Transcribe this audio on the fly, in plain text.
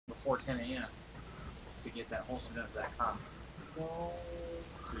4:10 a.m. to get that holstered up to that cop.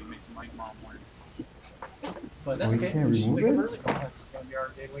 So we made some money tomorrow morning. But that's okay. We'll just wake up early. That's gonna be our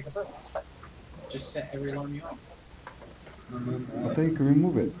day to wake up early. Just set every alarm you own. I think you can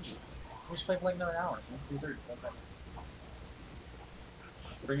remove it. We'll just play for like another hour. 3:30.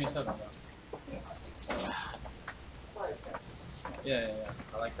 Bring me a soda, bro. Yeah.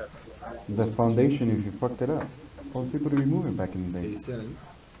 I like that stuff. The foundation, if you fucked it up. All people to remove it back in the day. Hey, son.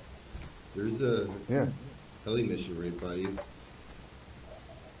 There's a heli mission right by you.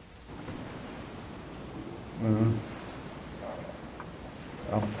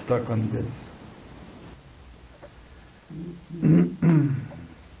 I'm stuck on this.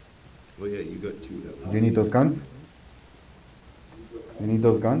 Oh yeah, you got 2 helis. Do you need those guns? You need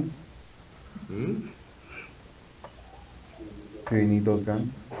those guns? Hmm? Do you need those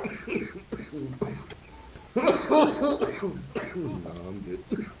guns? No, I'm good.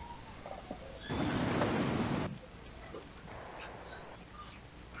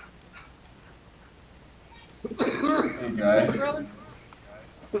 Hey guys.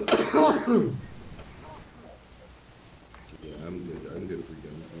 Yeah, I'm good. I'm good for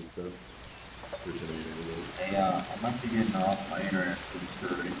guns and stuff. For tonight, anyways. Hey, I might be getting off my internet pretty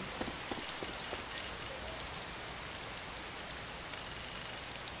sturdy.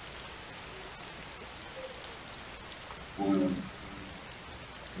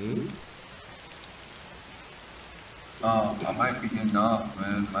 I might be getting off,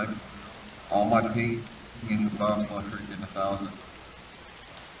 man. All my ping is above freaking 1,000.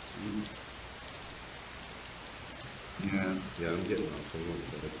 Yeah. Yeah, I'm getting off. I'm going to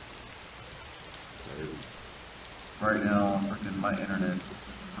bed. Tired. Right now, freaking my internet is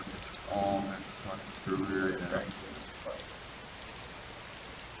freaking all fucking screwy right now.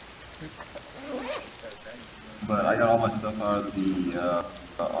 But I got all my stuff out of the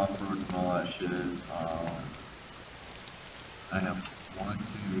off-road and all that shit. I have 1,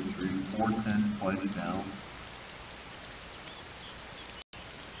 2, 3, 4 tents placed down.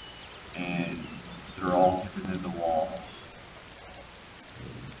 And they're all hidden in the wall.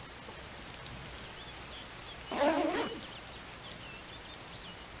 The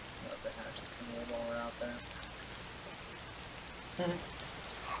hatchets and the wall are out there.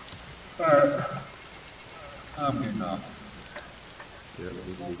 Alright. I'm getting off. Yeah,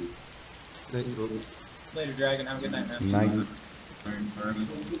 night, folks. Later, Dragon. Have a good night, man. Night.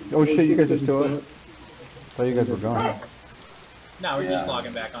 Oh shit, you guys are still up? Thought you guys were gone. No, we're just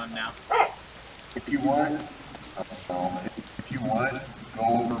logging back on now. If you want, go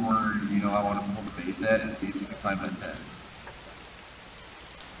over where I want to pull the base at and see if you can find my tents.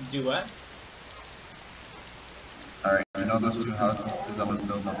 Do what? Alright, you know those 2 houses I'm going to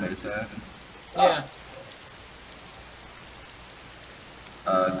build my base at? Yeah.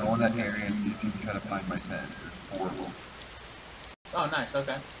 Go in that area and see if you can try to find my tents. There's 4 of them. Oh, nice.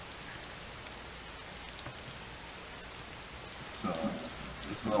 Okay. So,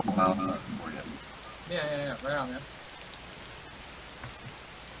 just a little mountain for you. Yeah. Right on, man.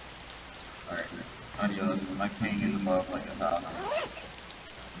 Alright, adios. My ping is above like 1,000.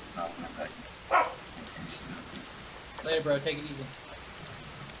 Later, bro. Take it easy.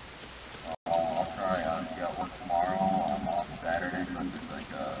 I'll try. I got work tomorrow. I'm off Saturday, but there's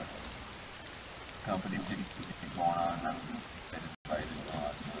like a company thing going on. I'm invited and all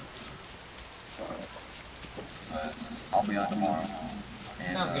that stuff. But I'll be on tomorrow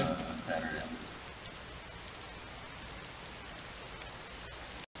and Saturday.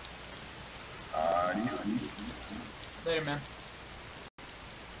 Later, man.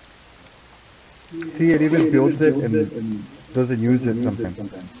 See, it even builds it and doesn't use it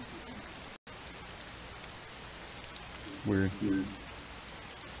sometimes. Weird.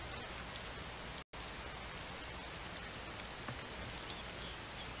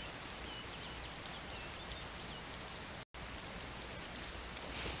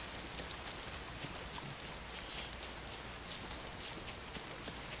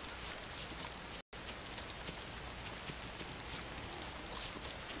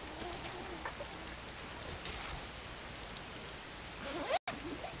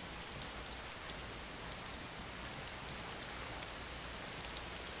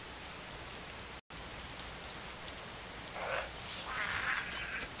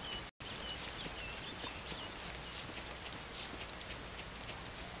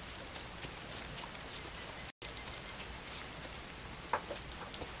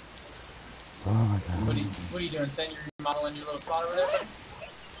 Oh my god. What are you doing? Setting your model in your little spot over there, buddy?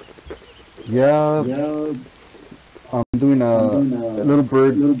 Yeah. I'm doing a little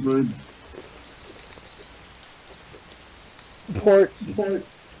bird port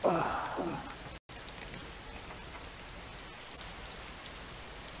Huh?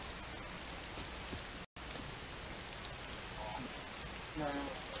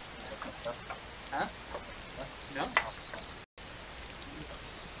 No?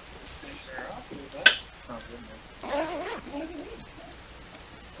 Finish her off a little bit. Sounds good, man. There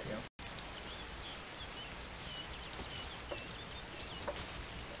you go.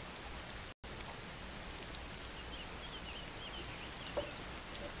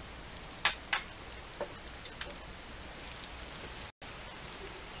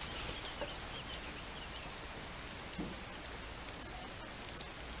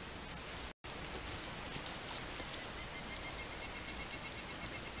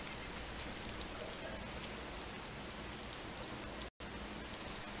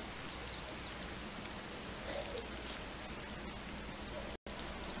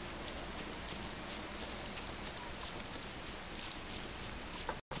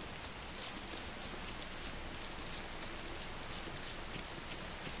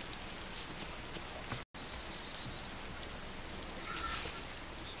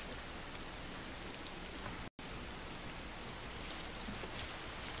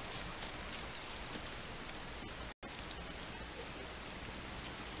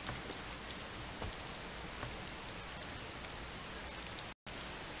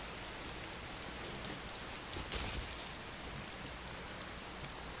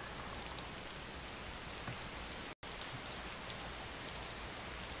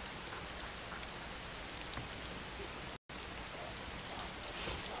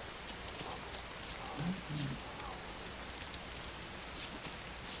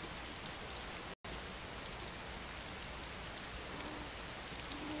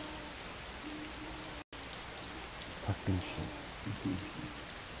 Fucking shit.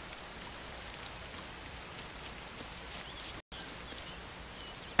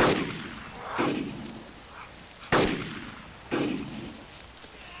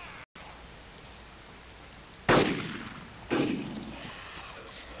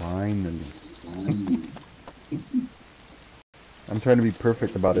 Finally. I'm trying to be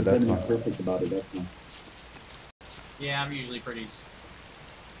perfect about it, that's why. Yeah, I'm usually pretty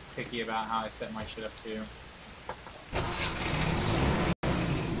picky about how I set my shit up too.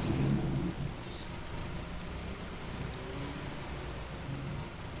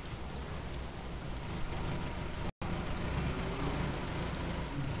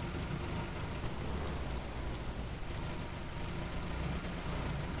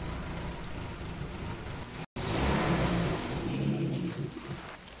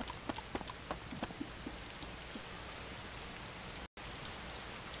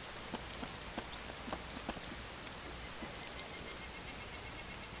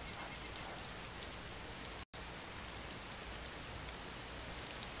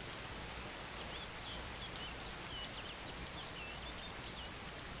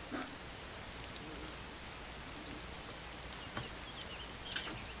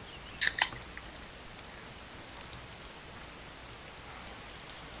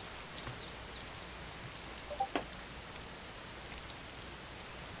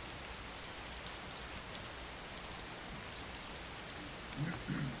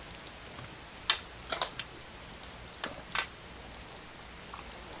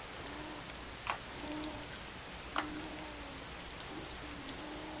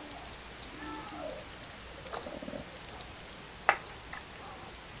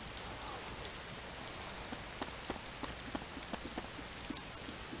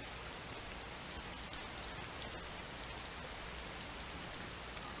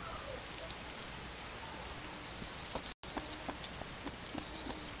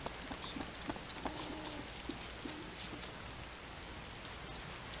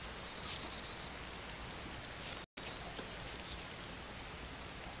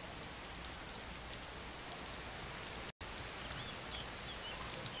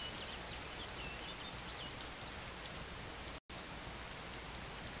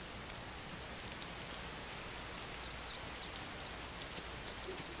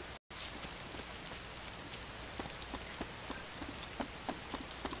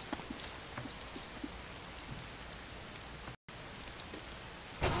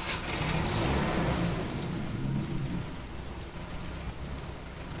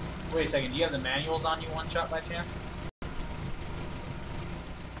 Wait a second, do you have the manuals on you one shot by chance?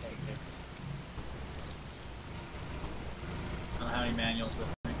 I don't have any manuals with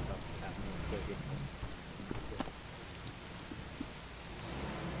me.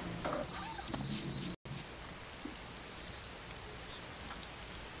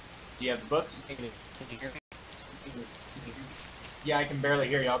 Do you have the books? Can you hear me? Yeah, I can barely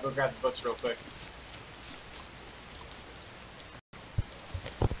hear you. I'll go grab the books real quick.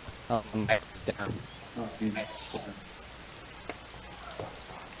 Down.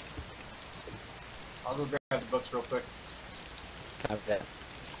 I'll go grab the books real quick. Copy that.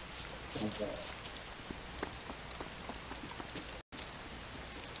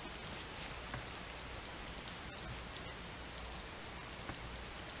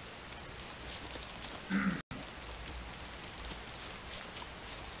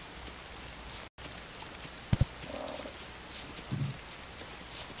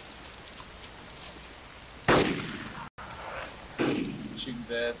 Shooting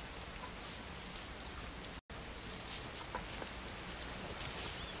Zeds.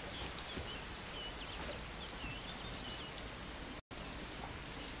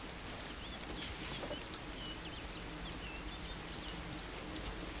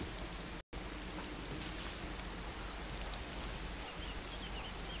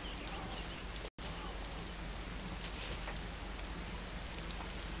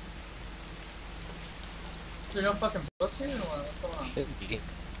 There no fucking books here or what? What's going on? Should be.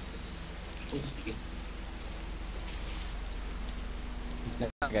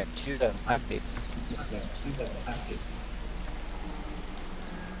 I got two of my face.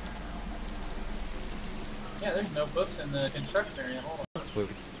 Yeah, there's no books in the construction area. Hold on. Food.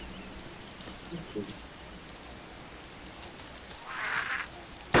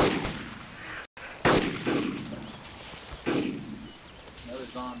 Another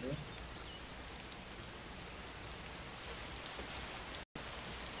zombie.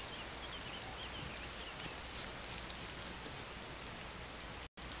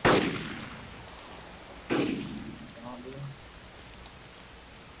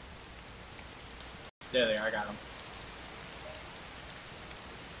 There they are, I got them.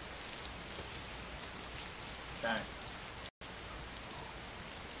 Okay.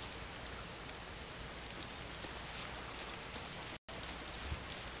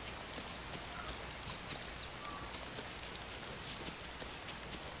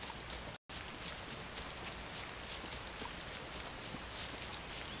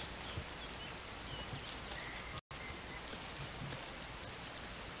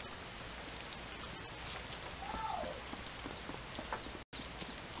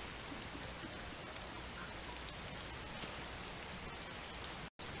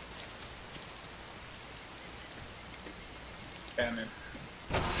 I'm in.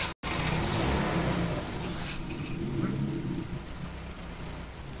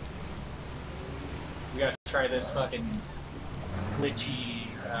 We gotta try this fucking glitchy,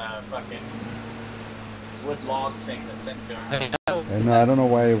 fucking wood log thing that's sent to him. And I don't know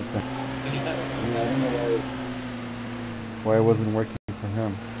why. Why it wasn't working for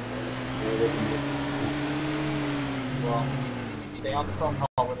him. Well, stay on the phone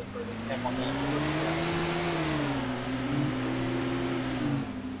call with us for at least 10 more minutes.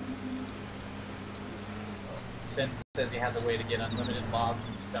 Sin says he has a way to get unlimited logs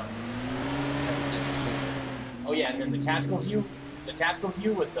and stone. That's interesting. Oh yeah, and then the tactical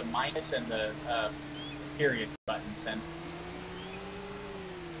view was the minus and the period button sent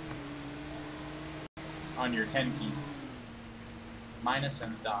on your 10 key. Minus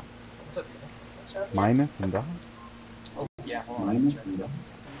and dot. What's up, people? Minus and dot? Oh yeah, hold on.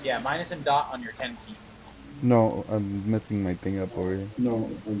 Yeah, minus and dot on your 10 key. No, I'm messing my thing up over here. No,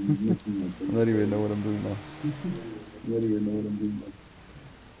 I'm missing my thing. I don't even know what I'm doing now. I don't even know what I'm doing now.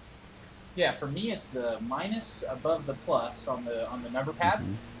 Yeah, for me it's the minus above the plus on the number pad,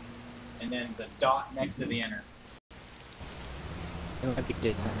 and then the dot next to the enter. It might be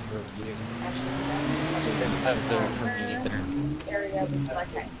different for you. Actually, That's different for me either. this area would you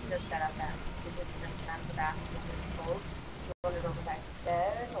like that heater set up at? If it's been out of the back of the cold, do you want it over by the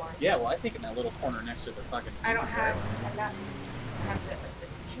bed or? Yeah, well I think in that little corner next to the fucking. I don't have. I'm not. I have the like the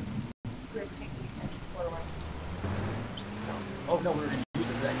two grid safety extension for like. Oh no, we were gonna use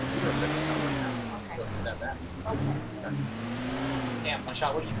it for that computer, but it's not working now. Okay. So put that back. Okay. Damn, my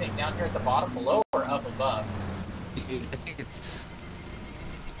shot. What do you think? Down here at the bottom, below, or up above? Dude, I think it's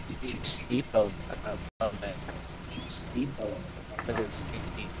too steep above it. Too steep. But it's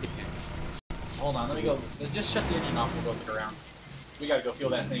Hold on, let me go. Just shut the engine off. We'll go look around. We gotta go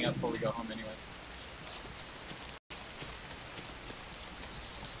fuel that thing up before we go home anyway.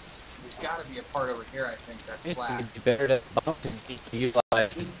 There's gotta be a part over here. I think that's I flat. think it'd be better to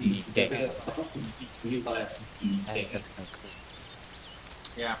utilize the day. I think that's kind of cool.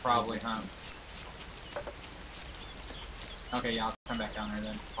 Yeah, probably, huh? Okay, yeah, I'll come back down there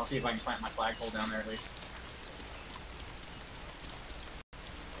then. I'll see if I can plant my flagpole down there at least.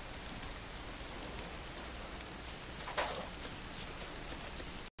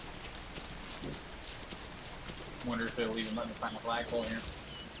 Wonder if it'll even let me find a flagpole here.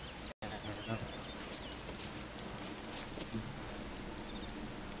 I don't know.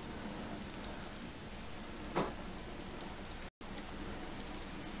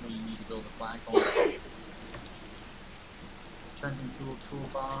 We need to build a flagpole. Trenton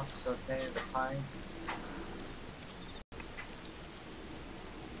toolbox, okay, the pipe.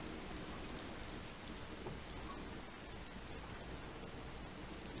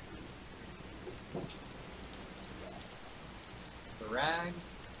 The rag,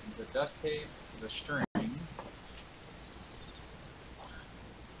 the duct tape, the string.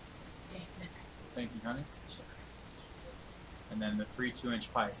 Thank you, honey. And then the 3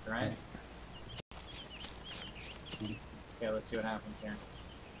 2-inch pipes, right? Okay, let's see what happens here.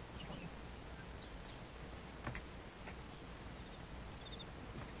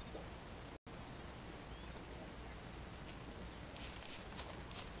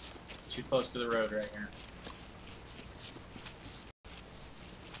 Too close to the road right here.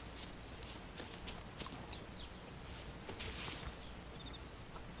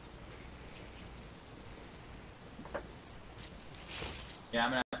 Yeah,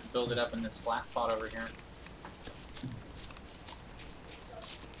 I'm gonna have to build it up in this flat spot over here.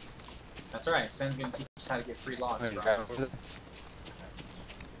 That's alright, Sen's gonna teach us how to get free logs. Let me drive over there.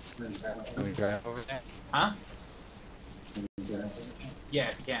 Let me drive over there. Huh? Yeah,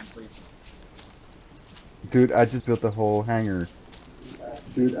 if you can, please. Dude, I just built the whole hangar.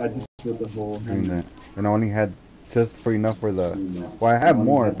 Dude, I just built the whole Doing that. And I only had just for enough for the. Well, I have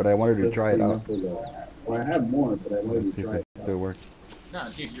more, but I wanted to try it out. Well, I have more, but I wanted Let's to see try if it it still works. No,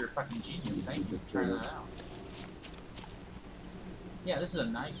 dude, you're a fucking genius. Thank you for trying that out. Yeah, this is a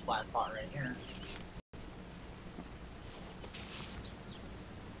nice flat spot right here.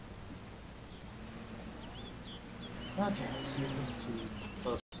 Okay, let's see if this is too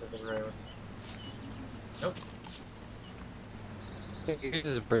close to the road. Nope. Yours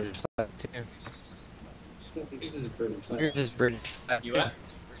is a British flag too. Yours is British. Yours is British flag. You what?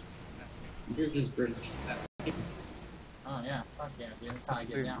 Yours is British. Oh yeah, fuck yeah, dude. That's how I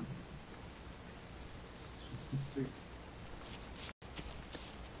get down.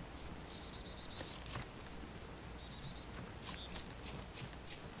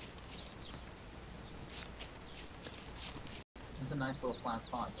 It's a nice little flat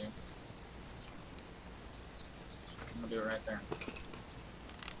spot, dude. I'm gonna do it right there.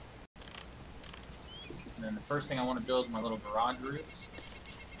 And then the first thing I want to build is my little garage roofs,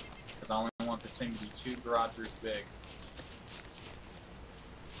 because I only want this thing to be 2 garage roofs big.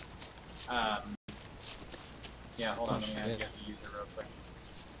 Yeah, hold on, let me have to use it real quick.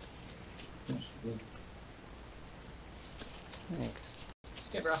 Thanks.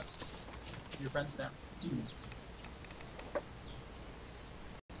 Okay, bro. Your friends now.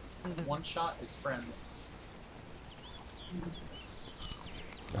 One shot is friends.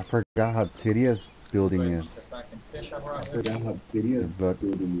 I forgot how tedious building is. The fucking fish I brought I with forgot me. how tedious But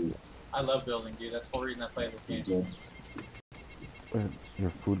building is. I love building, dude. That's the whole reason I play this game. your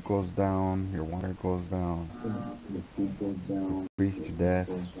food goes down, your water goes down, The food goes down. freeze to death.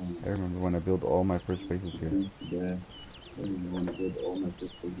 I remember when I built all my first bases here. Freeze to death. I don't even want to build all my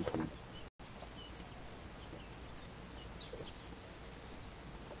first places.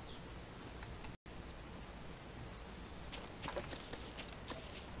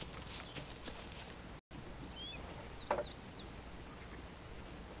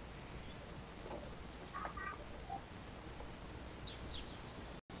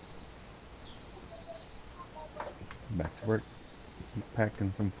 Back to work. Keep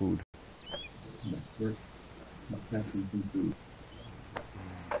packing some food. Back to work. I'm packing some food.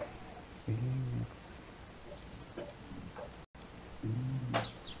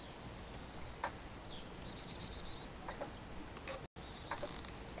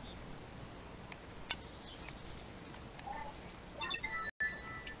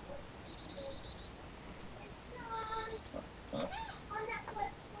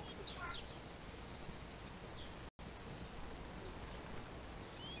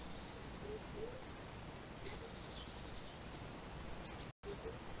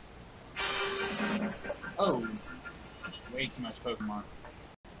 Oh, way too much Pokemon.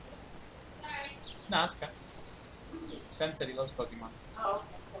 No, it's okay. Sen said he loves Pokemon. Oh.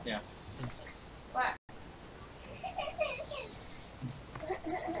 Yeah. What?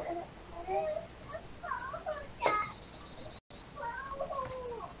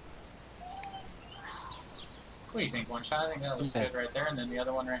 What do you think, One Shot? I think that looks good right there, and then the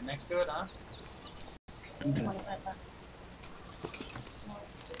other one right next to it, huh?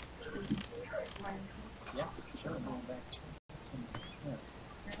 Yeah, sure. Going back.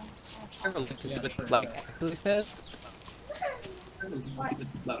 Yeah. Like, who says?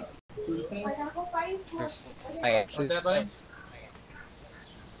 I actually. What's that, buddy?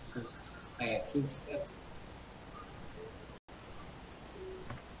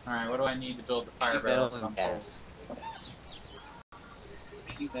 Alright, what do I need to build the fire barrel?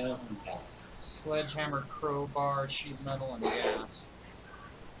 Sheet metal and gas. Sledgehammer, crowbar, sheet metal, and gas.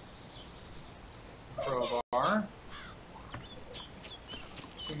 Crowbar.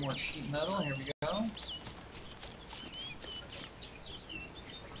 2 more sheet metal. Here we go.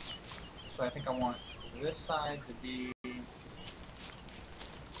 So I think I want this side to be.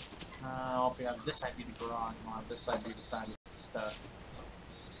 I'll have this side be the garage. I'll have this side be the side of the stuff.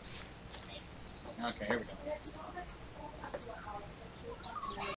 Okay, here we go.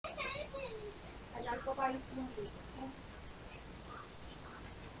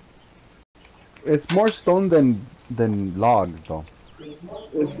 It's more stone than logs, though.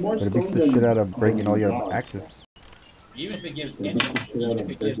 But it beats the shit out of breaking all your axes. Even if it gives even if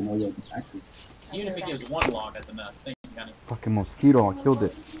it gives 1 log, that's enough. Thank you, honey. Fucking mosquito, I killed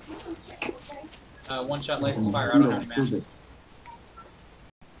it. 1 shot lights fire. I don't have any matches.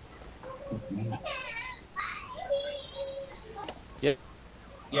 Yep.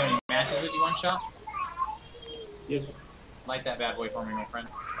 Do you have any matches with you 1 shot? Yes. Light that bad boy for me, my friend.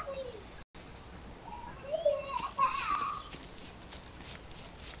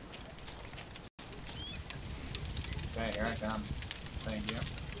 Okay, here I come. Thank you.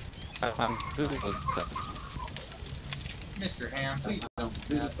 I'm doing so. Mr. Ham, please don't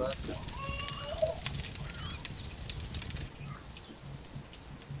do that, butts.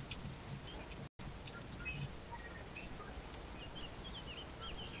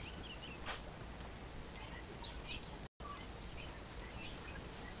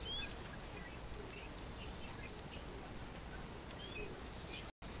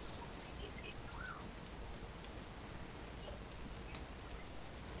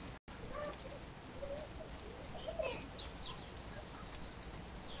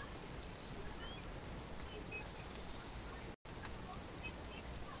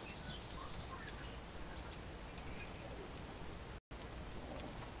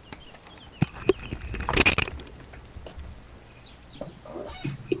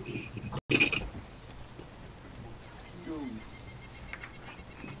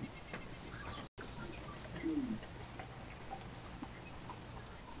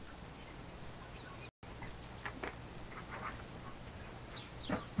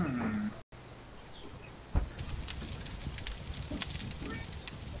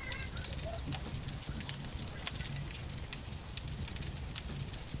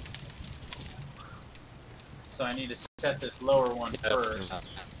 So I need to set this lower one first.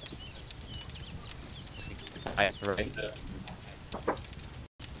 Height right.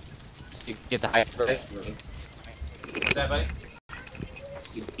 You get the height right. What's that, buddy?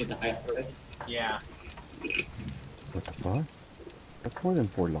 You get the height right. Yeah. What the fuck? That's more than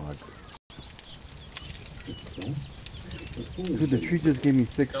 4 logs. Dude, the tree just gave me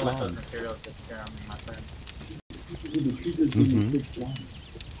 6 Don't let those logs. materials disappear on me, my friend.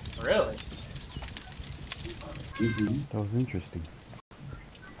 Really? That was interesting.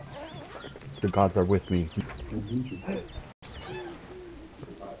 The gods are with me.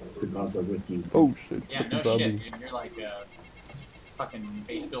 Oh shit. Yeah, no shit, dude. You're like a fucking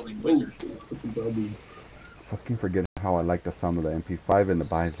base building wizard. Fucking forget how I like the sound of the MP5 and the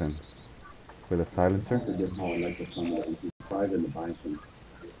Bison. With a silencer.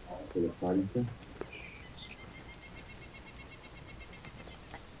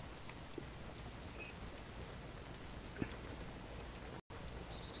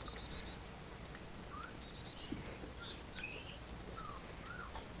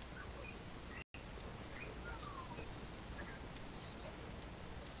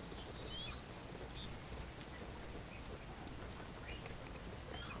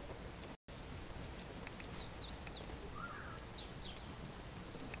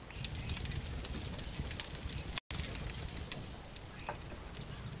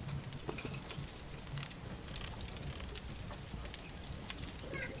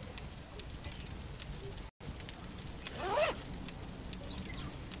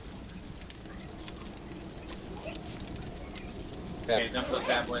 Okay, dump those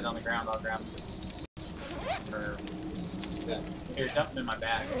bad boys on the ground, I'll grab them. Or, here, dump them in my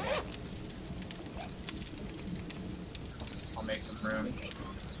bag. I'll make some room.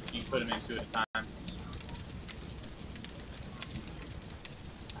 You can put them in 2 at a time.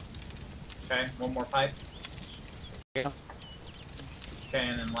 Okay, 1 more pipe. Yeah. Okay,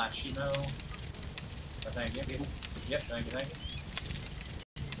 and then last sheet metal. Thank you. Yep, thank you, thank you.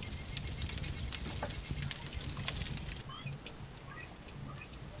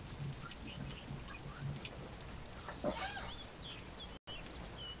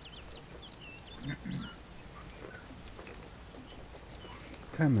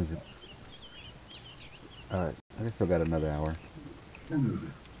 time is it? I still got another hour.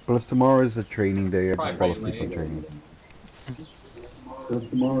 Plus tomorrow is a training day. I just fall asleep on training. Plus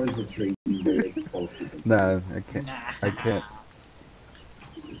tomorrow is a training day. I just fall asleep on Nah, I can't. I can't.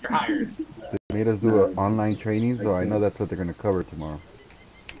 You're hired. They made us do an online training, so I know that's what they're gonna cover tomorrow.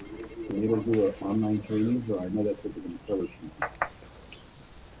 They made us do an online training, so I know that's what they're gonna cover tomorrow.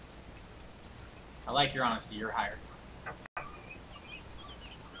 I like your honesty. You're hired.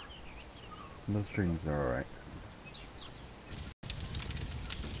 Those trainings are alright.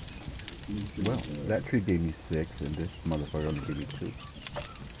 Well, that tree gave me 6, and this motherfucker only gave me 2.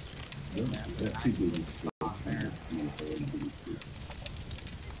 Yeah, that tree gave me 6.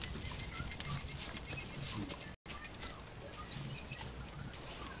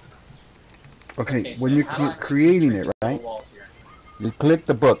 Okay, when you're creating it, right? You click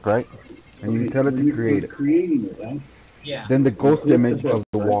the book, right? And you tell it to create it. Creating it, right? Yeah. Then the ghost image of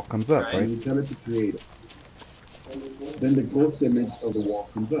the wall comes up, right? You tell it to create it. Then the ghost image of the wall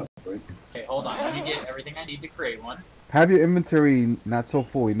comes up, right? Okay, hold on. Let me get everything I need to create one. Have your inventory not so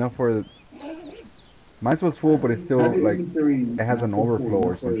full, enough for... Mine was full, but it's still like... It has an overflow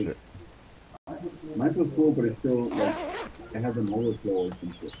or some shit. Mine was full, but it's still like... It has an overflow or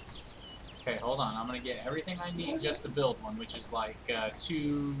some shit. Okay, hold on. I'm gonna get everything I need just to build one, which is like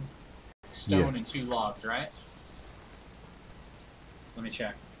 2 stone and 2 logs, right? Let me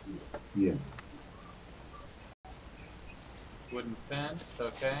check. Yeah. Wooden fence,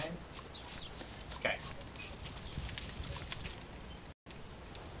 okay. Okay.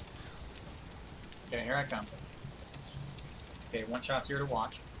 Okay, here I come. Okay, one shot's here to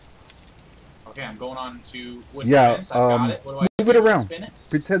watch. Okay, I'm going on to wooden fence. I got it. What do I move it around. Spin it?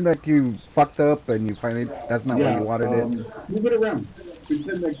 Pretend like you fucked up and you finally... That's not what you wanted it. Move it around.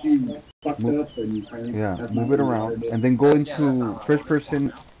 Pretend like you fucked up and you finally... Yeah, move it around. And then go into first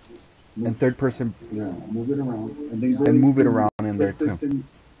person and third person. Yeah, move it around. And then go and move it around in there too.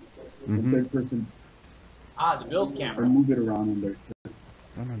 Third person. Ah, the build camera. And move it around in there too.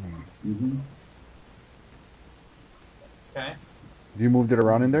 No. Okay. You moved it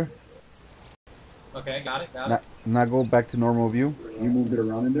around in there? Okay, got it. Now go back to normal view. You moved it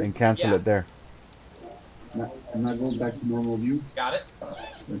around in there? And cancel it there. Now go back to normal view. Got it.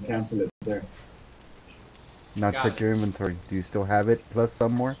 And cancel it there. Now check your inventory. Do you still have it plus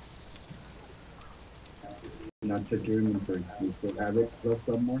some more? Now check your inventory. Do you still have it plus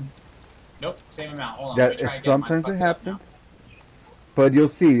some more? Nope, same amount. Hold on. That sometimes it happens. But you'll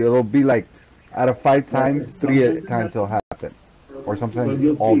see, it'll be like out of 5 times, 3 times it'll happen. Or sometimes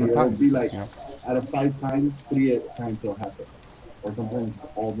all the time. It'll be like out of 5 times, 3 times it'll happen. Or sometimes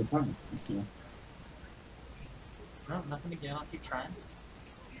all the time. You know? No, nothing again. I'll keep trying.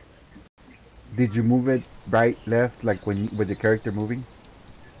 Did you move it right, left, like when with the character moving?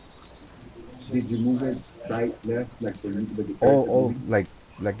 Did you move it right, left, like when with the character moving?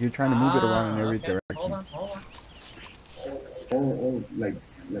 like you're trying to move it around in every direction. Hold on. Like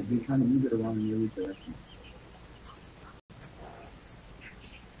you're trying to move it around in every direction.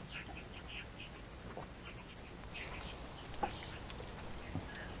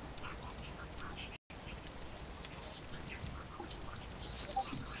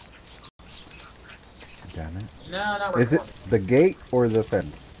 Damn it. No, not Is it the gate or the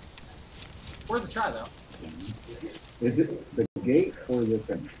fence? Worth a try, though. Is it the gate or the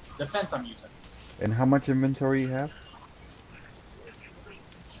fence? The fence I'm using. And how much inventory you have?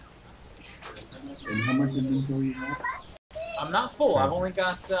 And how much inventory you have? I'm not full. I've only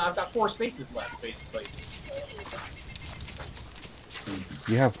got I've got 4 spaces left, basically.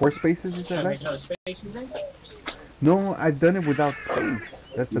 You have 4 spaces, you said? Should I make another space, you think? No, I've done it without space.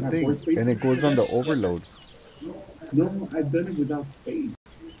 That's the thing. And it goes on the overload. No, I've done it without space.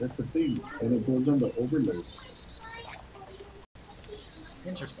 That's the thing. And it goes on the overload.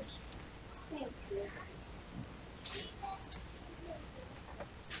 Interesting.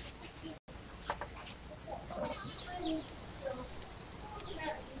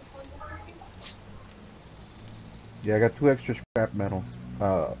 Yeah, I got 2 extra scrap metals.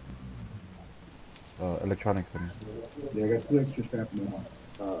 Electronics in it. Yeah, I got 2 extra scrap metals.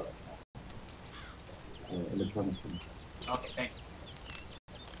 Electronics in it. Okay, thank you.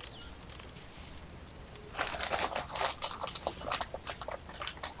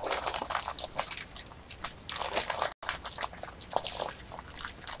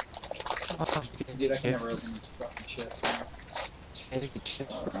 Dude, I can never open these fucking shits, man.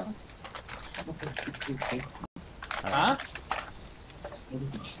 Huh?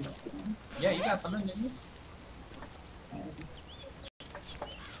 Yeah, you got something, didn't you?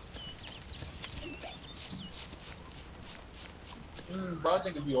 Bro, I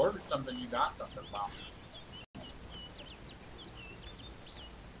think if you ordered something, you got something, Bob.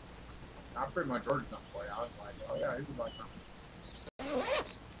 I pretty much ordered something for you. I was like, oh yeah, you would like something.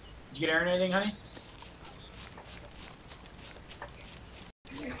 Did you get Aaron anything, honey?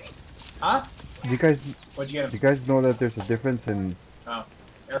 Huh? You guys, What'd you get him? you guys know that there's a difference in Oh,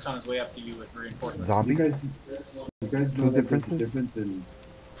 Eric's on his way up to you with reinforcements. zombies? You guys know Two that there's a differences? difference in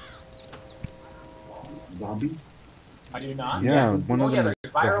zombies? I do not? Yeah, one of them.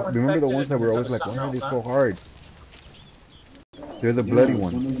 there's viral Remember the infected, ones that were there's always like, something why are they else, so hard? They're the bloody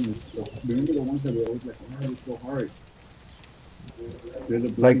ones. One of them is, remember the ones that were always like, why are they so hard? They're the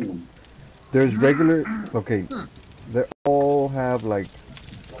bloody Like, ones. there's regular. Okay, they all have like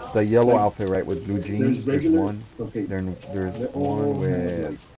the yellow outfit, right, with blue jeans. There's one. Okay. There's They all one have, with.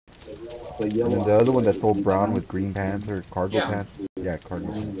 like, the And yellow then the other one outfit, that's all like, brown with green pants or cargo Yeah. pants. Yeah, cargo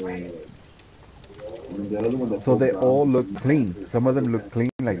pants. And the other one that's So they brown all with look green clean. pants. Some of them look clean,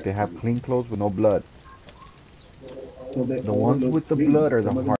 like they have clean clothes with no blood. So they The all ones look with the clean. blood are the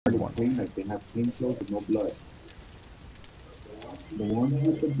Some of them hard look ones. Clean, like they have clean clothes with no blood. The ones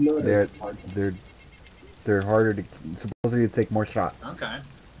with the blood They're are the hard ones. they're harder to supposedly to take more shots, Okay.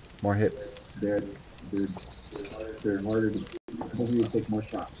 more hits. They're harder to supposedly take more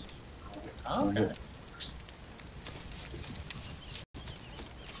shots. Okay.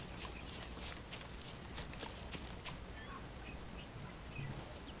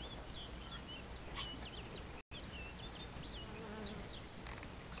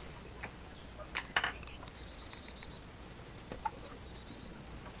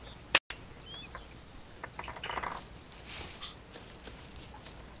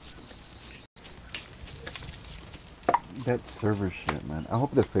 That server shit, man. I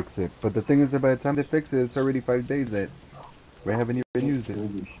hope they fix it. But the thing is that by the time they fix it, it's already 5 days that we haven't even used it.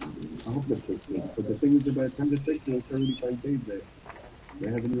 I hope they fix it. But the thing is that by the time they fix it, it's already 5 days that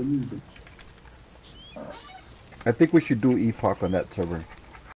they haven't even used it. I think we should do EPOC on that server.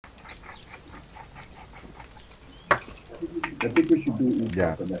 I think we should do EPOC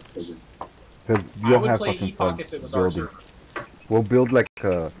Yeah. on that server. Because I you'll would have play fucking EPOC fun if it was our building. server. We'll build like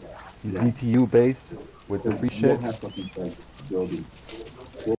a ZTU base with the free We'll shit. have fucking fun building.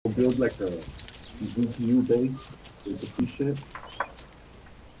 We'll build like a GPU base with the free shit.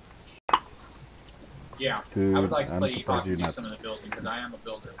 Yeah. Dude, I would like to I'm play surprised EPOC you're and do not. some of the building because I am a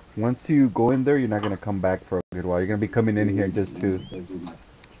builder. Once you go in there, you're not gonna come back for a good while. You're gonna be coming in here just to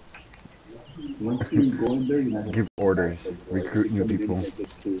Once you go in there, you're not gonna give orders, recruit new come in people, here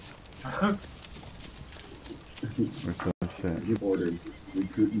just to or some shit. give orders,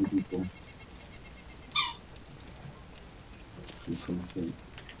 recruit new people. Do some shit.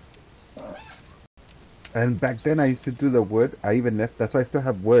 And back then, I used to do the wood. I even left. That's why I still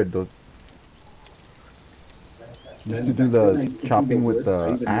have wood. Those used to do the chopping with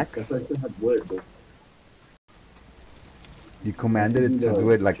the axe. That's why I still have wood, but You commanded it to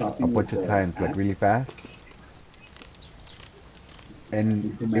do it like a bunch of times, like really fast.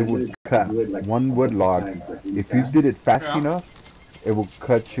 And it would cut one wood log. If you did it fast enough, it will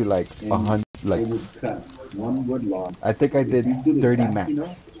cut you like 100. Like it would cut one wood log. I think I did If you did it 30 fast max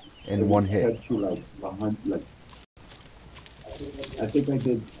enough, it in would one hit. cut you like 100. Like I think I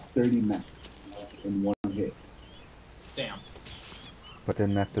did 30 max in one hit. Damn. But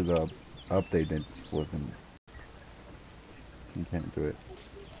then after the update, it just wasn't. You can't do it.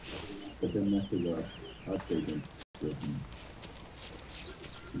 But then after the update, then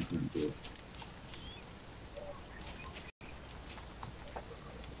you can do it.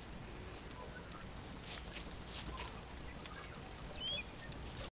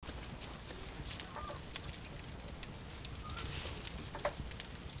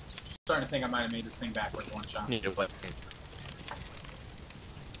 Starting to think I might have made this thing backwards one shot. Need to whip.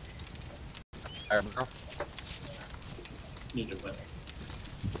 Alright, bro. Need to whip.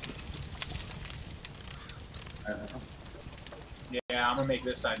 Yeah, I'm gonna make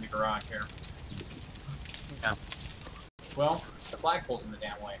this side in the garage here. Yeah. Well, the flagpole's in the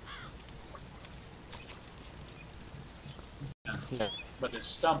damn way. Yeah. But this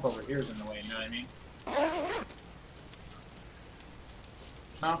stump over here is in the way, you know what I mean?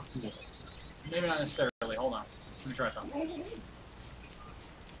 No? Maybe not necessarily. Hold on. Let me try something.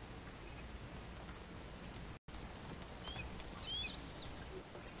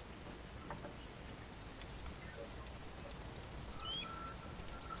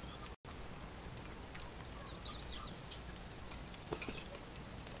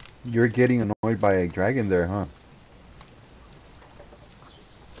 You're getting annoyed by a dragon there, huh?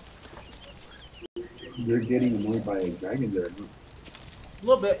 You're getting annoyed by a dragon there, huh? A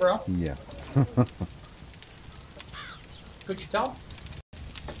little bit, bro. Yeah. Could you tell?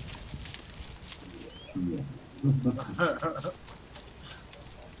 Yeah.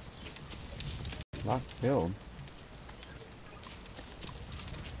 Locked build.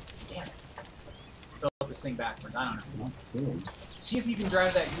 Damn it. Built this thing backwards. I don't know. Locked build. See if you can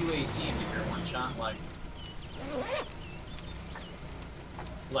drive that UAC into here one shot, like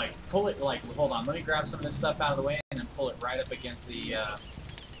pull it, hold on, let me grab some of this stuff out of the way and then pull it right up against the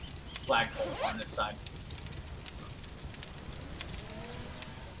flagpole on this side.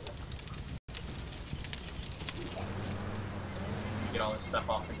 Get all this stuff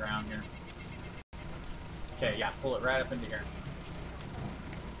off the ground here. Okay, yeah, pull it right up into here.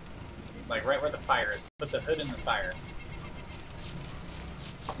 Like right where the fire is. Put the hood in the fire.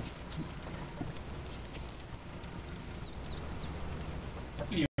 I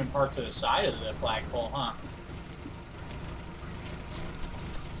could even park to the side of the flagpole, huh?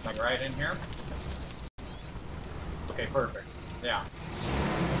 Like right in here? Okay, perfect. Yeah.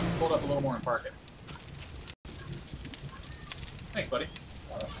 Pull it up a little more and park it. Thanks, buddy.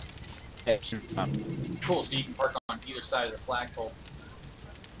 Cool, so you can park on either side of the flagpole.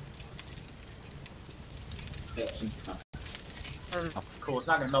 Cool, it's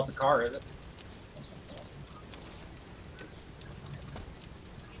not going to melt the car, is it?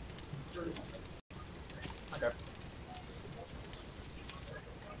 Okay.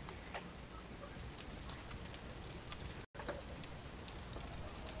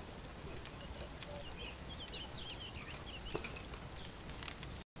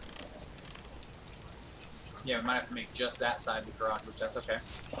 Yeah, we might have to make just that side of the garage, which that's okay.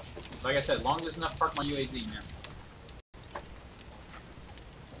 Like I said, long as there's enough to park my UAZ, man.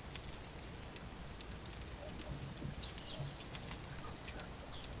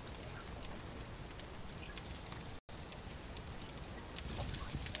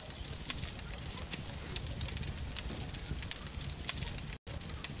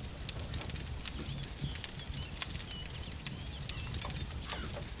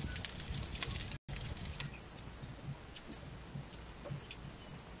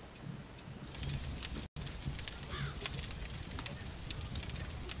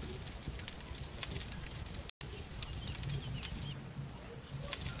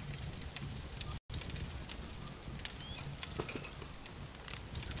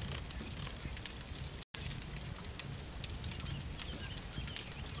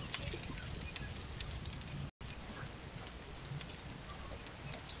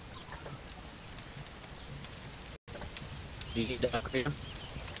 Do you need that clear?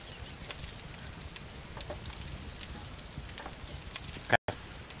 Okay.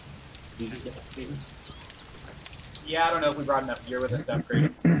 Do you need that clear? Yeah, I don't know if we brought enough gear with us to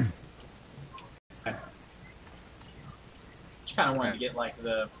upgrade. Just kind of wanted to get like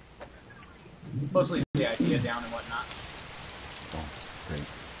mostly the idea down and whatnot. Oh, great.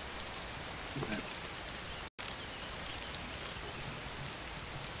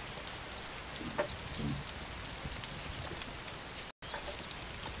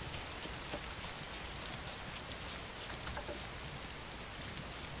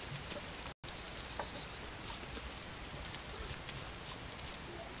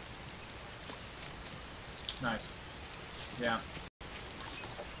 Nice. Yeah.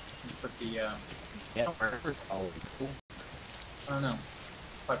 Put the, Yeah, wherever. Oh, cool. I don't know.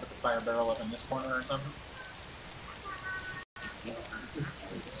 Probably put the fire barrel up in this corner or something.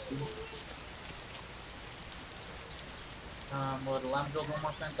 Will it allow me to build one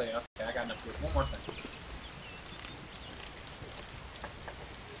more fence? Oh, yeah, okay, I got enough to build one more fence.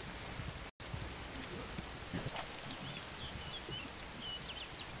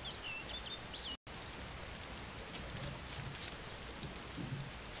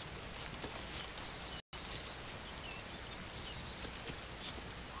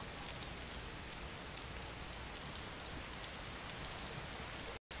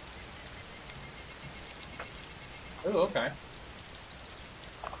 Oh, okay.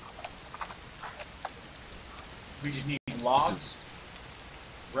 We just need logs,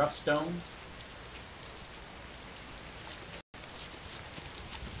 rough stone.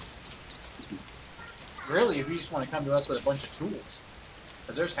 Really, if you just want to come to us with a bunch of tools.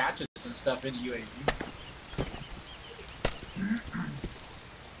 Because there's hatchets and stuff in the UAZ.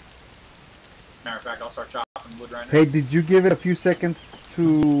 Matter of fact, I'll start chopping wood right now. Hey, did you give it a few seconds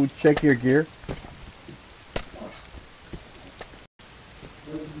to check your gear?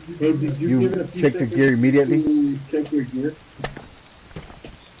 Hey, did you give it a few check your gear immediately? to check your gear?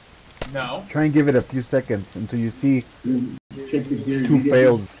 No. Try and give it a few seconds until you see Check your gear two immediately.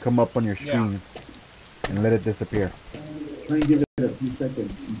 fails come up on your screen and let it disappear. Try and give it a a few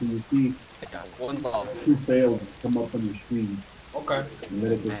seconds until you see I got one log. 2 failed come up on your screen. Okay. And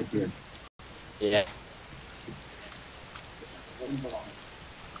let it disappear. Yeah.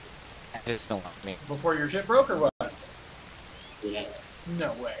 I just don't want me. Before your shit broke or what? Yeah.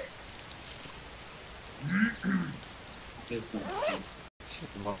 No way.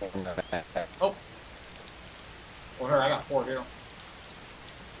 Oh. Well, here, I got 4 here.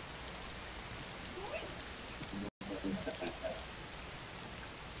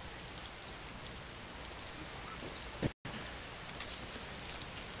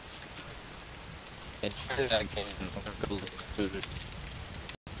 And try that again. I'm gonna go look for food.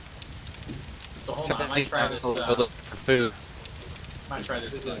 So hold on, I might try this. Go look for food. Might try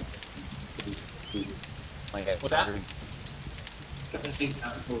this again. Like What's that?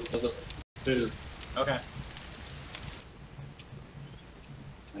 Food. Okay.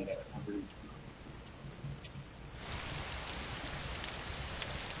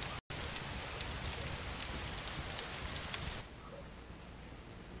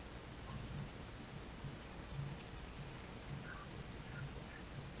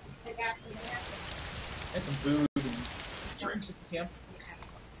 And some food and drinks if you can.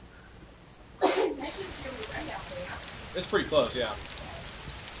 It's pretty close, yeah.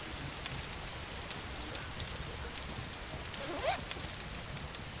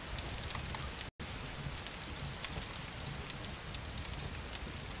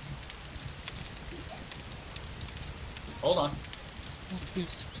 Hold on.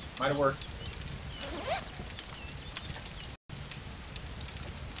 Might have worked.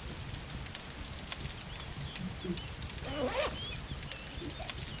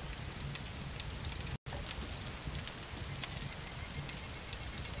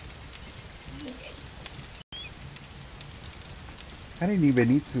 I didn't even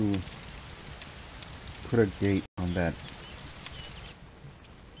need to put a gate on that.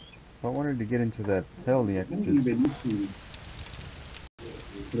 If I wanted to get into that heli, I could just... even need to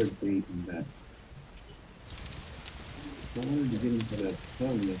put a gate on that. If I wanted to get into that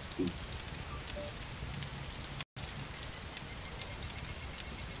heli, I could...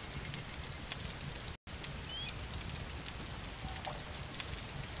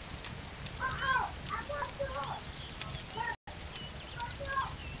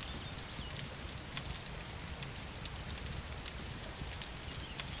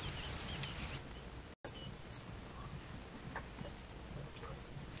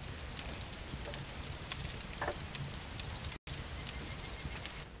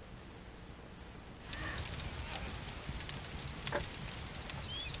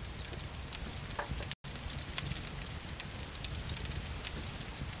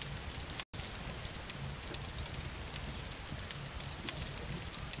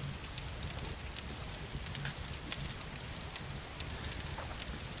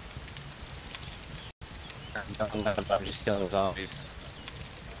 I'm just killing zombies.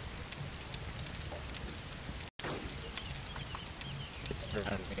 It's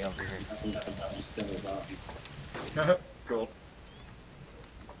surrounding me over here. I'm just killing zombies. Cool.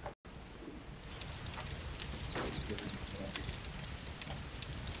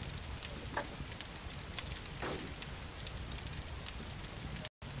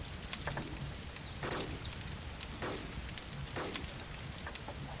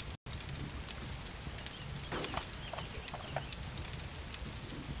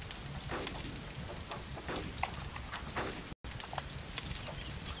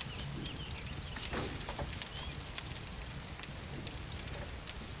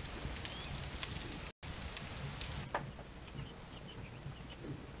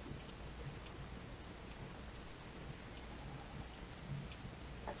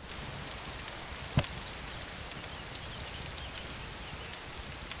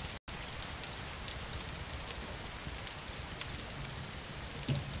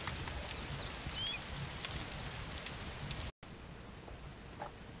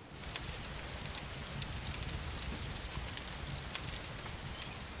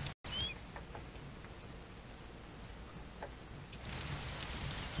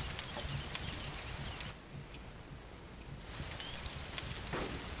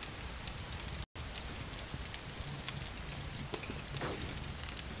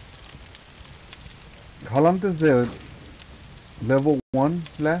 How long does the level 1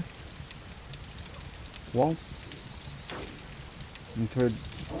 last? Walt? Until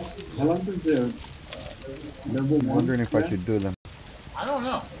How long does the level 1 wondering if I should do them. I don't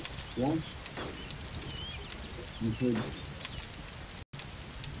know. Yeah.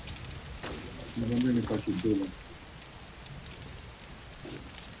 I'm wondering if I should do them.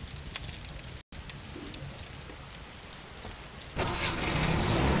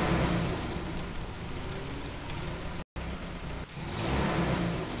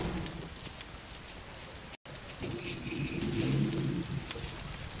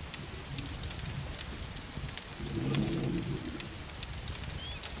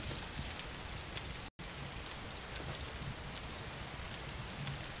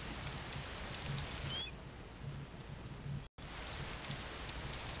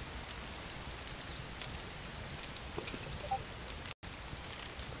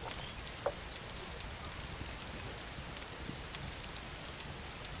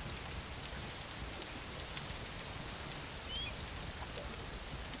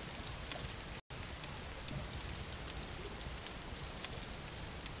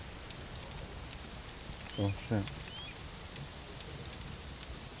 Oh shit.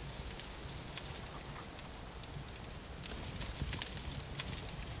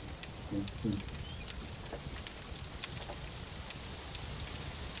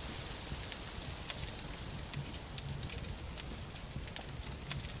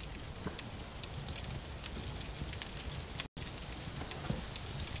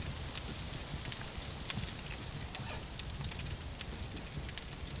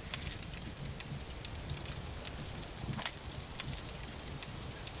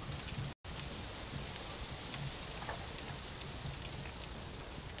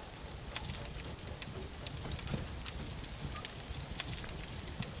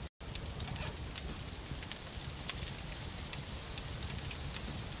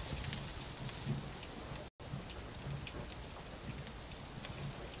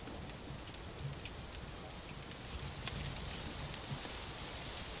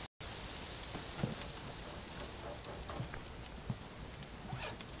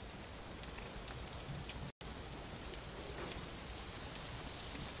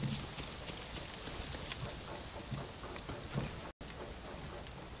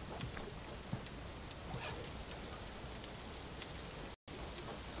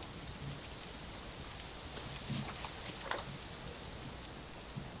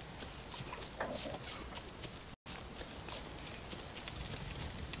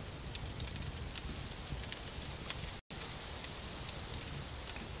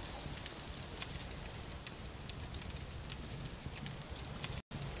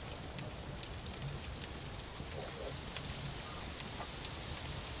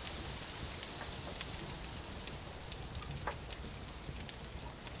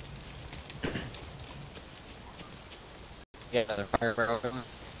 Get another fire barrel going.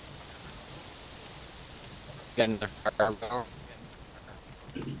 Get another fire barrel.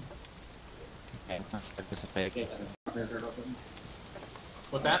 Okay, participate.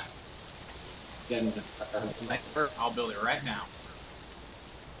 What's that? Get another fire barrel. I'll build it right now.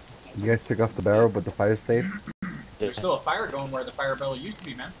 You guys took off the barrel, but the fire stayed? There's still a fire going where the fire barrel used to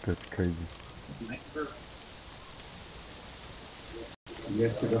be, man. That's crazy. You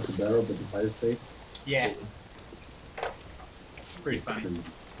guys took off the barrel, but the fire stayed? Yeah. Pretty funny.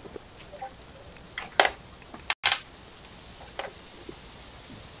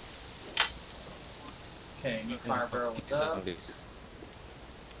 Okay, new fire barrel is up.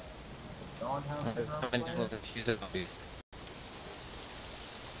 Dawn house in our plan.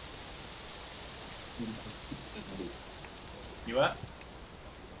 You what?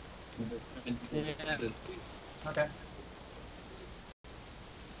 Okay.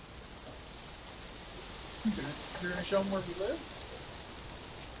 You're gonna show them where we live?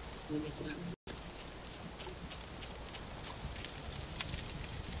 There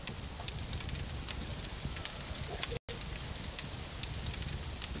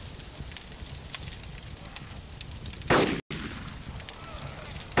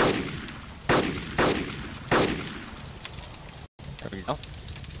we go.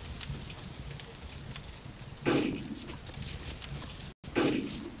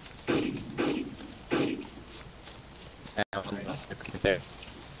 There.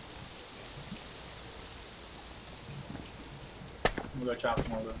 We'll go chop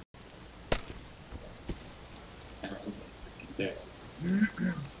some more though. There.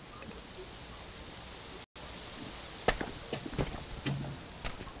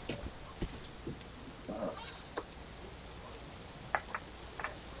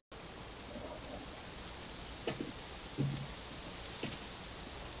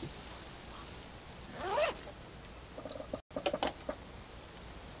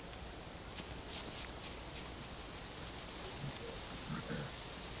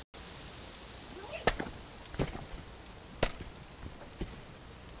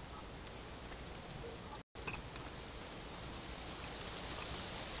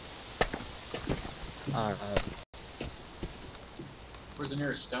 Where's the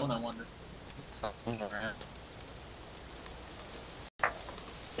nearest stone, I wonder? It's not somewhere around.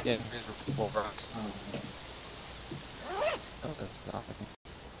 Yeah, here's the full rocks. Oh, that's stopping.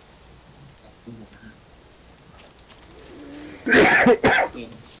 It's not somewhere around. Yeah,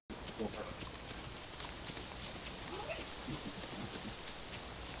 full rocks.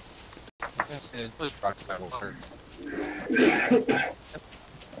 Yes, there's those rocks that will hurt.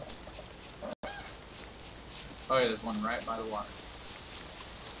 Oh yeah, there's one right by the water.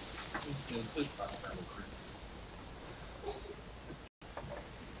 There's rocks that will hurt.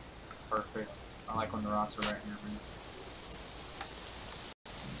 Perfect. I like when the rocks are right near me.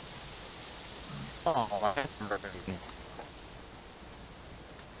 Oh, I have to remember.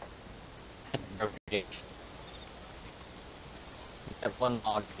 Okay. At one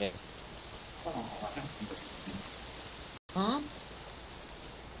log game. Huh?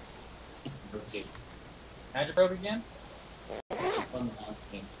 Magic broke again? One log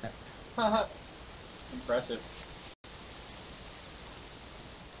game. Yes. Haha. Impressive.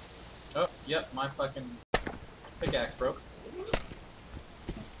 Oh, yep, my fucking pickaxe broke.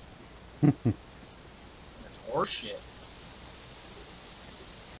 That's horseshit.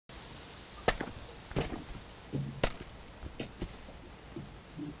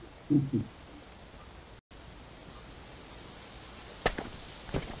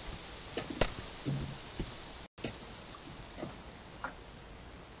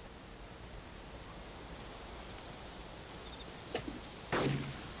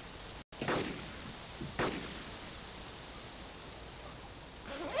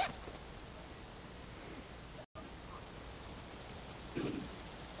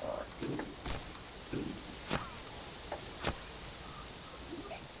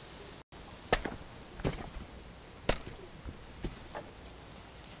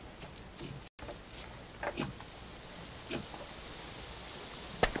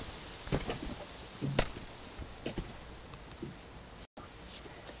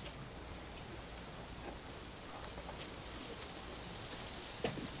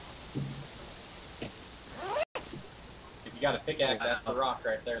 You got a pickaxe, that's the rock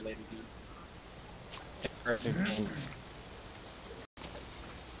right there, lady dude. Perfect game.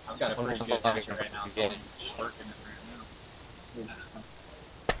 I've got a pretty good picture right now, so I'm just working it right now.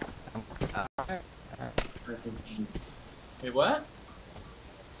 Wait, what?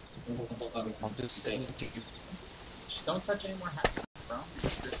 I'm just saying to you. Just don't touch any more hatchets, bro.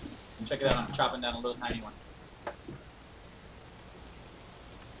 Check it out, I'm chopping down a little tiny one.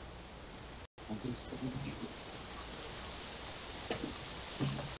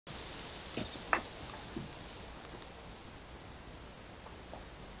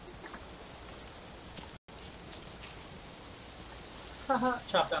 Haha,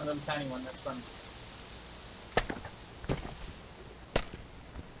 chop down a little tiny one, that's funny.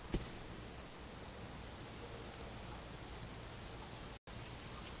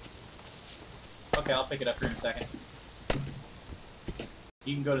 Okay, I'll pick it up here in a second.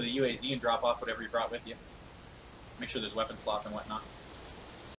 You can go to the UAZ and drop off whatever you brought with you. Make sure there's weapon slots and whatnot.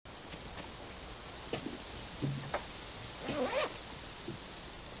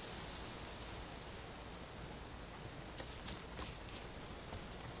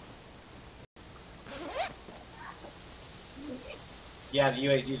 Yeah, the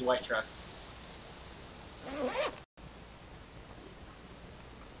UAZ's a white truck.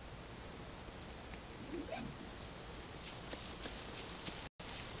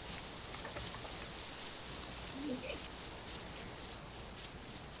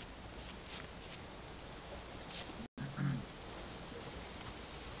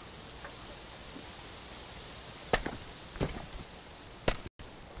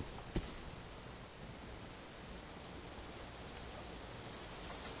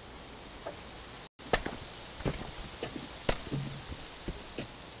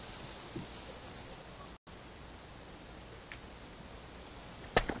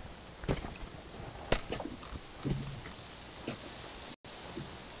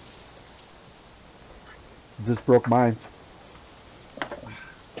 Just broke mine.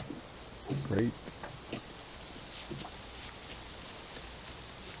 Great.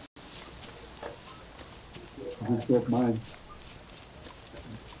 Just broke mine.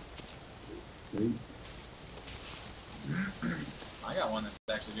 Great. I got one that's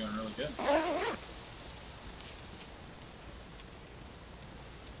actually doing really good.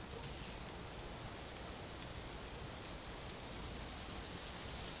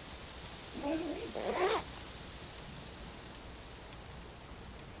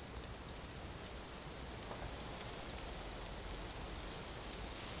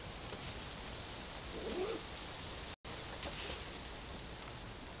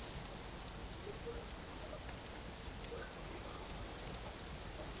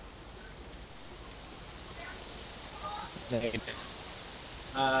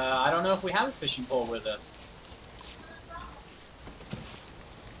 I don't know if we have a fishing pole with us.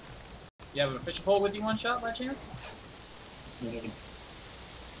 You have a fishing pole with you, one shot by chance?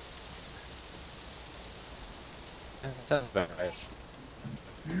 Sounds about right.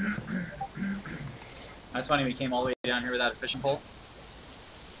 That's funny, we came all the way down here without a fishing pole.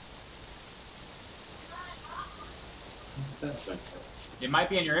 It might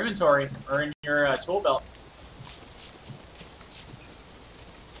be in your inventory or in your tool belt.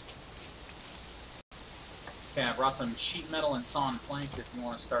 Okay, I brought some sheet metal and sawn planks if you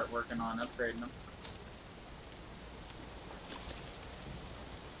want to start working on upgrading them.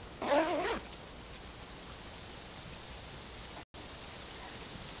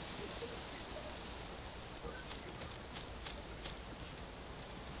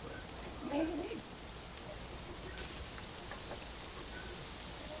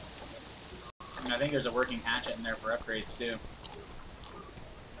 I think there's a working hatchet in there for upgrades too.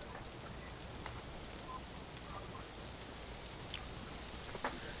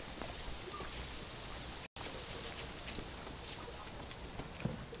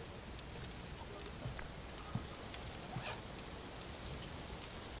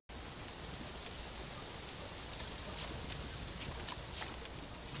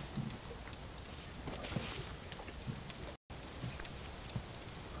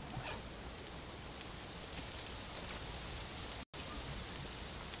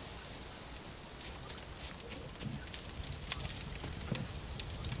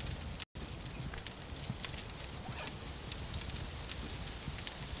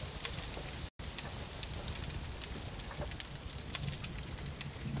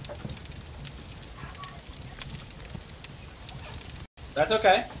 That's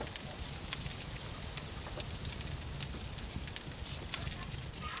okay.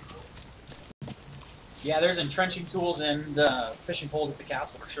 Yeah, there's entrenching tools and fishing poles at the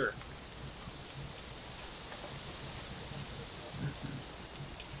castle for sure.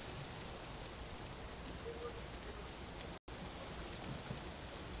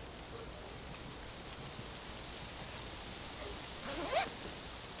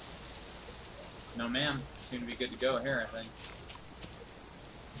 No, ma'am. Seem to be good to go here, I think.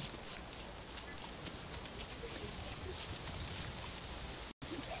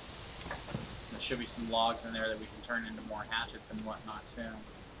 There should be some logs in there that we can turn into more hatchets and whatnot too.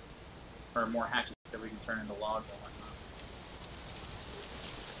 Or more hatchets that we can turn into logs and whatnot.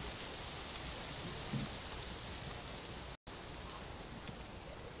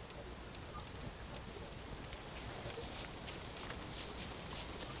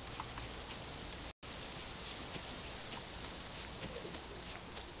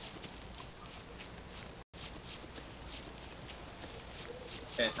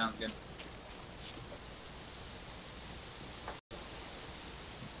 Okay, sounds good.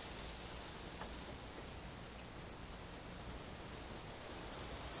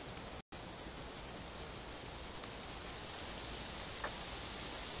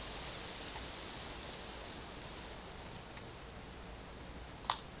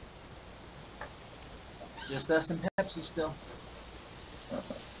 Just us and Pepsi still.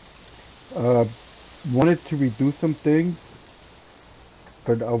 Wanted to redo some things,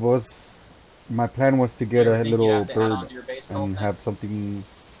 but my plan was to get a little bird and have something.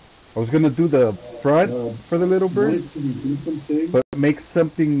 I was gonna do the front for the little bird, but make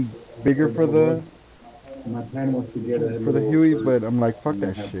something bigger for the. My plan was to get a for the Huey, but I'm like, fuck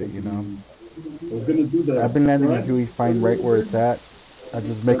that shit, you know. I've been landing the Huey fine right where it's at. I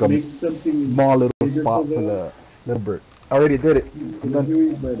just make a small little spot for the little bird. I already did it. I'm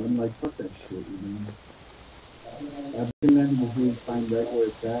done. But I'm like, fuck that shit, you know. I've been landing the Huey fine right where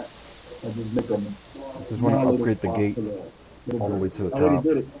it's at. I just make a. I just want to upgrade the gate all the way to the top. I already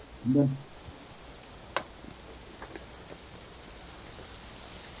did it. I'm done.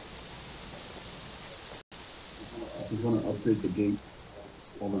 I just want to upgrade the gate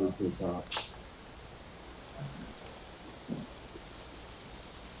all the way to the top.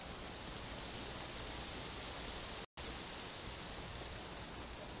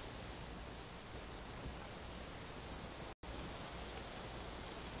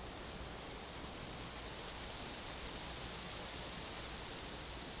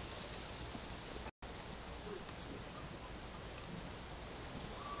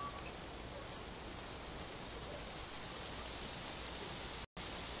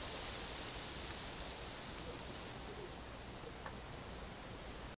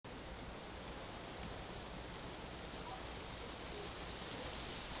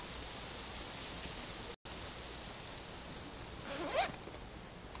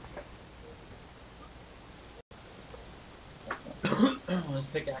 This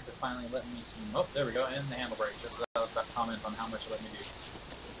pickaxe is finally letting me some. Oh, there we go, and the handle break. Just as I was about to comment on how much it let me do.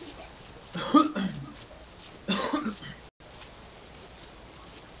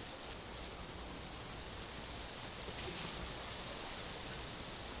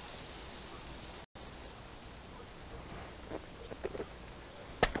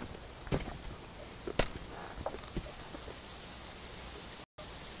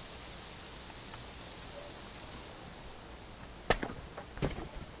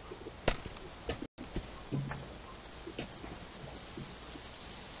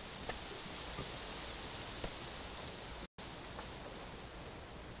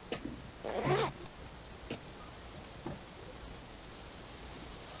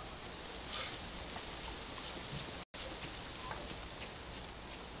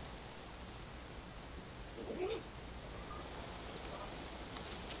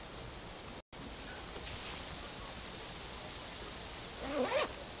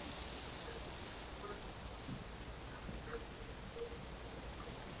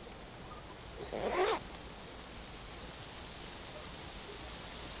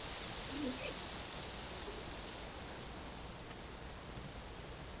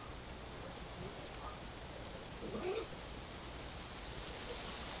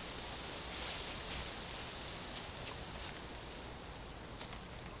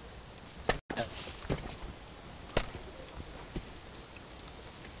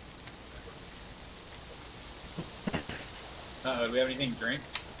 Do we have anything to drink?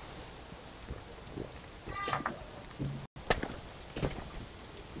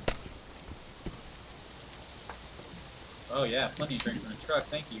 Oh yeah, plenty of drinks in the truck.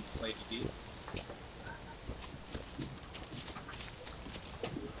 Thank you, Lady D.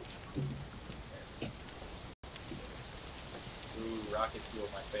 Ooh, rocket fuel,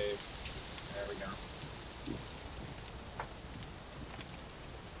 my fave. There we go.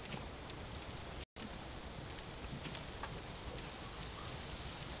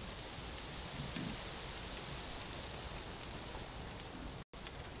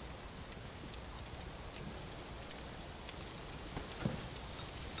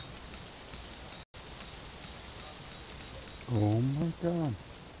 Oh my god.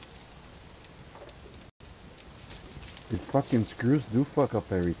 These fucking screws do fuck up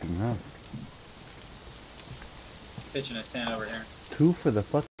everything, huh? Pitching a 10 over here. 2 for the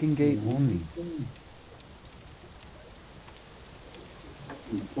fucking gate only.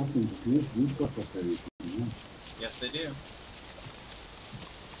 These fucking screws do fuck up everything, huh? Yes, they do.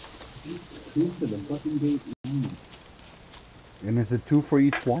 2 for the fucking gate only. And is it 2 for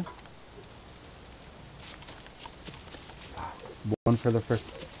each wall? 1 for the first.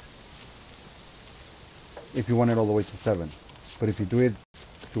 If you want it all the way to 7. But if you do it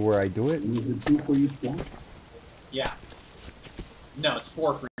to where I do it. And is it 2 for each wall? Yeah. No, it's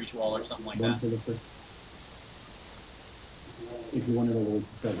 4 for each wall or something like 1 that. for the first. If you want it all the way to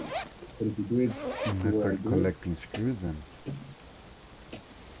 7. But if you do it I'm gonna start collecting screws then.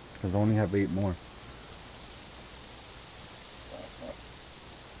 Because I only have 8 more.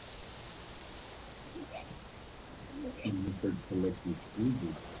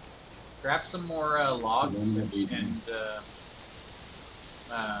 Grab some more logs and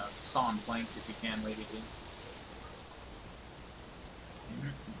sawn planks if you can, Lady D.